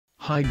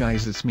Hi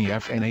guys, it's me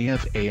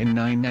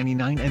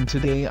FNAF999 and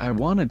today I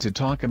wanted to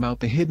talk about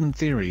the hidden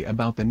theory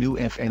about the new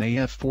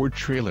FNAF 4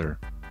 trailer.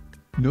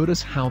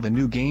 Notice how the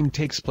new game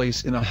takes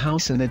place in a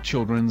house in a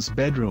children's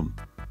bedroom.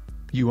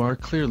 You are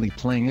clearly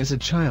playing as a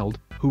child,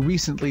 who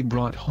recently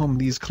brought home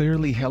these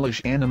clearly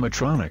hellish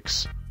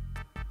animatronics.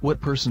 What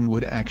person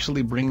would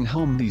actually bring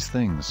home these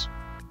things?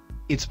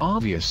 It's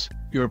obvious,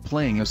 you're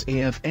playing as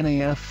a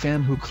FNAF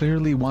fan who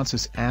clearly wants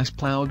his ass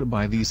plowed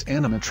by these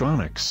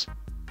animatronics.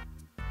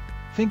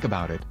 Think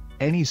about it,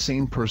 any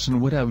sane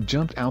person would have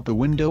jumped out the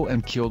window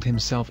and killed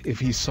himself if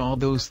he saw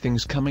those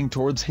things coming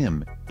towards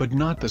him, but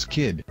not this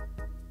kid.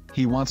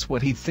 He wants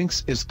what he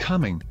thinks is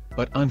coming,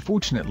 but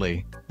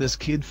unfortunately, this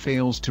kid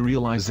fails to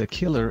realize that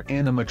killer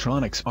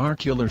animatronics are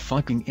killer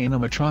fucking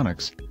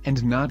animatronics,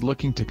 and not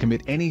looking to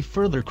commit any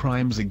further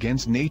crimes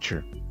against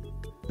nature.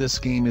 This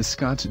game is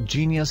Scott's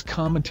genius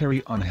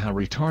commentary on how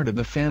retarded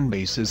the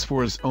fanbase is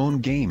for his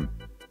own game,